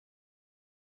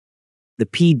The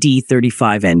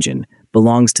PD-35 engine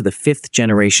belongs to the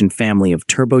fifth-generation family of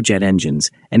turbojet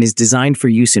engines and is designed for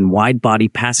use in wide-body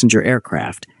passenger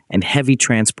aircraft and heavy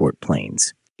transport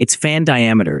planes. Its fan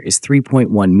diameter is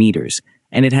 3.1 meters,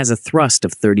 and it has a thrust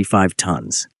of 35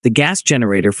 tons. The gas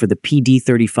generator for the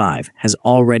PD-35 has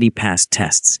already passed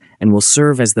tests and will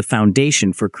serve as the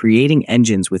foundation for creating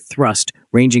engines with thrust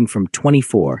ranging from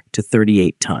 24 to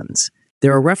 38 tons.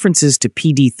 There are references to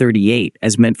PD-38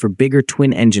 as meant for bigger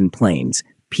twin-engine planes,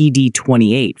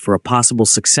 PD-28 for a possible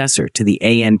successor to the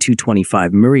AN-225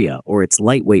 Miria or its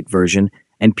lightweight version,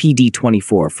 and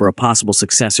PD-24 for a possible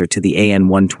successor to the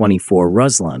AN-124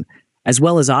 Ruslan, as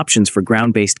well as options for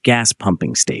ground-based gas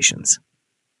pumping stations.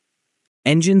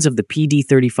 Engines of the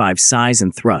PD-35 size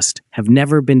and thrust have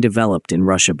never been developed in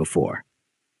Russia before.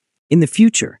 In the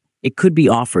future, it could be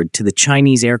offered to the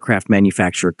Chinese aircraft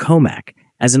manufacturer COMAC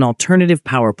as an alternative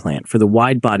power plant for the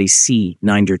wide-body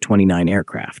C-929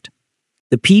 aircraft.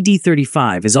 The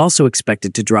PD-35 is also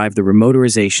expected to drive the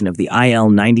remotorization of the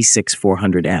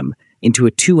IL-96-400M into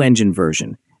a two-engine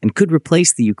version and could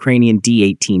replace the Ukrainian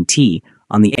D-18T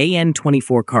on the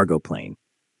AN-24 cargo plane.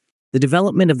 The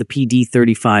development of the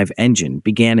PD-35 engine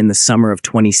began in the summer of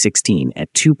 2016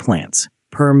 at two plants,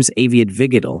 Perm's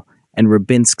Aviadvigatel and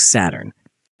Rybinsk Saturn.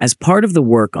 As part of the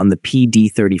work on the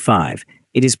PD-35,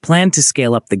 it is planned to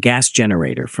scale up the gas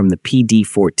generator from the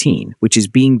PD-14, which is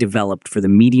being developed for the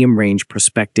medium-range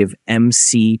prospective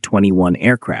MC-21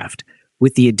 aircraft,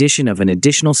 with the addition of an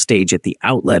additional stage at the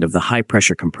outlet of the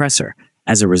high-pressure compressor.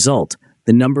 As a result,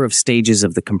 the number of stages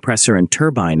of the compressor and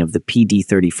turbine of the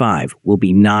PD-35 will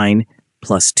be 9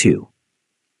 plus 2.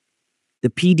 The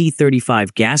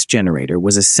PD-35 gas generator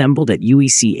was assembled at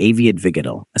UEC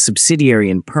Aviadvigatel, a subsidiary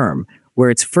in Perm, where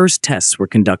its first tests were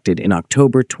conducted in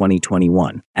October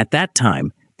 2021. At that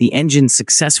time, the engine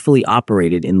successfully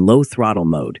operated in low throttle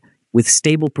mode, with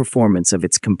stable performance of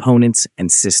its components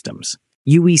and systems.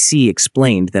 UEC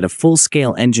explained that a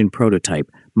full-scale engine prototype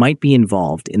might be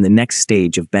involved in the next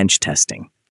stage of bench testing.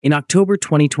 In October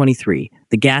 2023,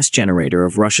 the gas generator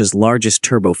of Russia's largest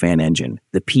turbofan engine,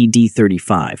 the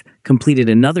PD-35, completed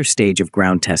another stage of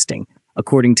ground testing,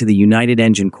 according to the United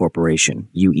Engine Corporation,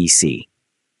 UEC.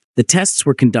 The tests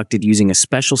were conducted using a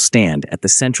special stand at the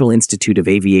Central Institute of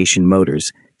Aviation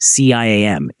Motors,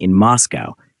 CIAM, in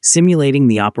Moscow, simulating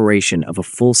the operation of a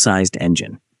full-sized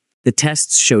engine. The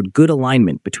tests showed good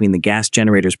alignment between the gas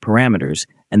generator's parameters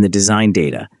and the design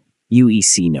data,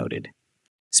 UEC noted.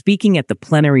 Speaking at the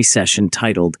plenary session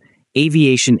titled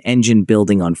Aviation Engine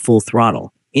Building on Full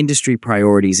Throttle, Industry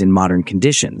Priorities in Modern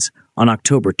Conditions, on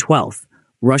October 12th,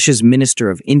 Russia's Minister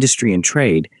of Industry and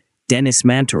Trade, Denis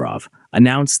Manturov,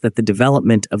 announced that the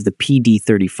development of the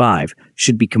PD-35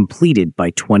 should be completed by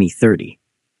 2030.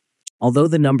 Although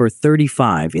the number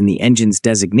 35 in the engine's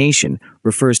designation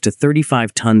refers to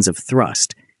 35 tons of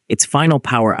thrust, its final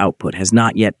power output has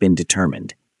not yet been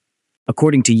determined.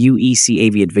 According to UEC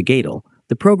Aviadvigatel,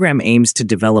 the program aims to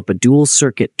develop a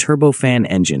dual-circuit turbofan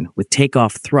engine with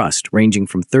takeoff thrust ranging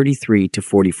from 33 to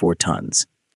 44 tons.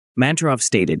 Manturov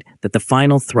stated that the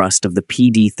final thrust of the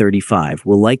PD-35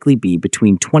 will likely be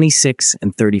between 26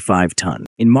 and 35 tons.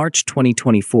 In March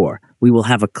 2024, we will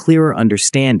have a clearer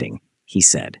understanding, he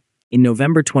said. In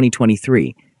November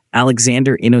 2023,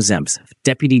 Alexander Inozemtsev,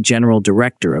 Deputy General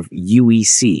Director of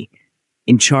UEC,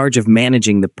 in charge of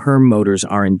managing the Perm Motors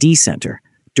R&D Center,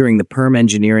 during the Perm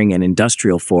Engineering and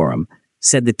Industrial Forum,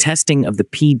 said the testing of the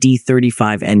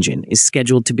PD-35 engine is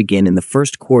scheduled to begin in the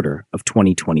first quarter of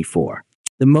 2024.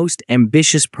 The most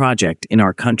ambitious project in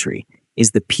our country is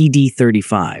the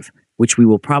PD-35, which we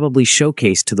will probably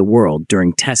showcase to the world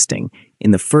during testing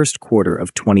in the first quarter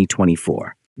of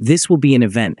 2024. This will be an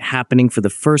event happening for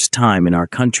the first time in our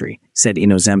country, said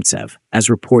Inozemtsev, as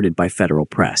reported by Federal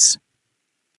Press.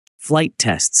 Flight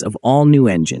tests of all new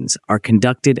engines are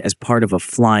conducted as part of a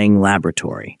flying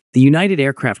laboratory. The United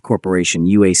Aircraft Corporation,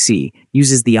 UAC,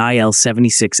 uses the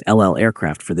IL-76LL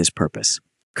aircraft for this purpose.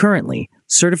 Currently,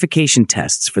 certification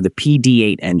tests for the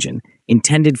PD-8 engine,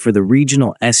 intended for the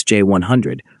regional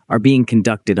SJ-100, are being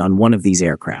conducted on one of these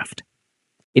aircraft.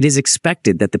 It is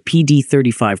expected that the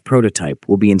PD-35 prototype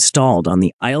will be installed on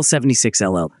the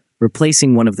IL-76LL,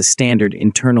 replacing one of the standard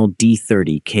internal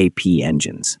D-30KP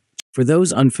engines. For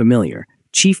those unfamiliar,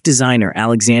 Chief Designer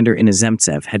Alexander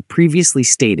Inozemtsev had previously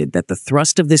stated that the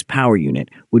thrust of this power unit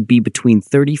would be between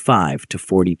 35 to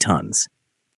 40 tons.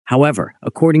 However,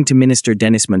 according to Minister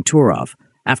Denis Manturov,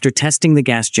 after testing the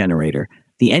gas generator,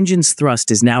 the engine's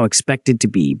thrust is now expected to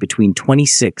be between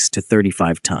 26 to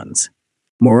 35 tons.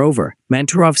 Moreover,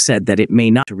 Manturov said that it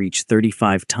may not reach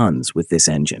 35 tons with this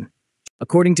engine.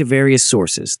 According to various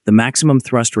sources, the maximum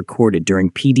thrust recorded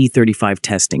during PD-35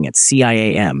 testing at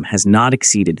CIAM has not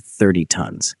exceeded 30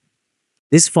 tons.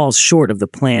 This falls short of the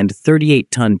planned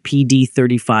 38-ton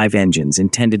PD-35 engines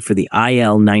intended for the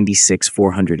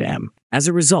IL-96-400M. As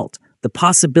a result, the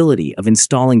possibility of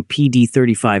installing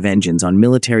PD-35 engines on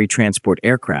military transport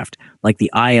aircraft like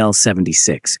the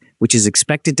IL-76, which is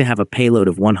expected to have a payload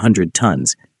of 100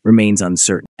 tons, remains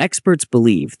uncertain. Experts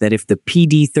believe that if the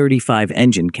PD-35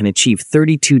 engine can achieve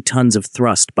 32 tons of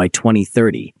thrust by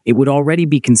 2030, it would already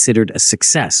be considered a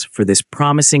success for this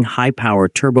promising high-power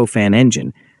turbofan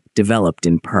engine developed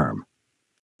in Perm.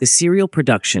 The serial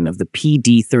production of the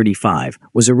PD-35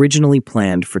 was originally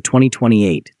planned for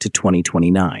 2028 to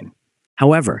 2029.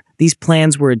 However, these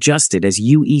plans were adjusted as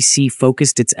UEC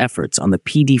focused its efforts on the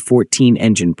PD-14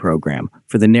 engine program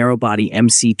for the narrow-body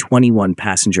MC-21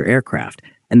 passenger aircraft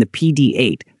and the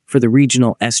PD-8 for the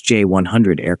regional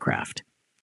SJ-100 aircraft.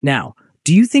 Now,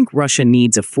 do you think Russia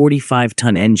needs a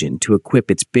 45-ton engine to equip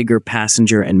its bigger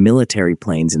passenger and military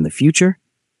planes in the future?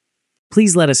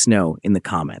 Please let us know in the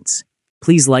comments.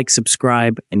 Please like,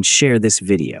 subscribe, and share this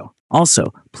video.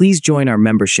 Also, please join our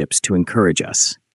memberships to encourage us.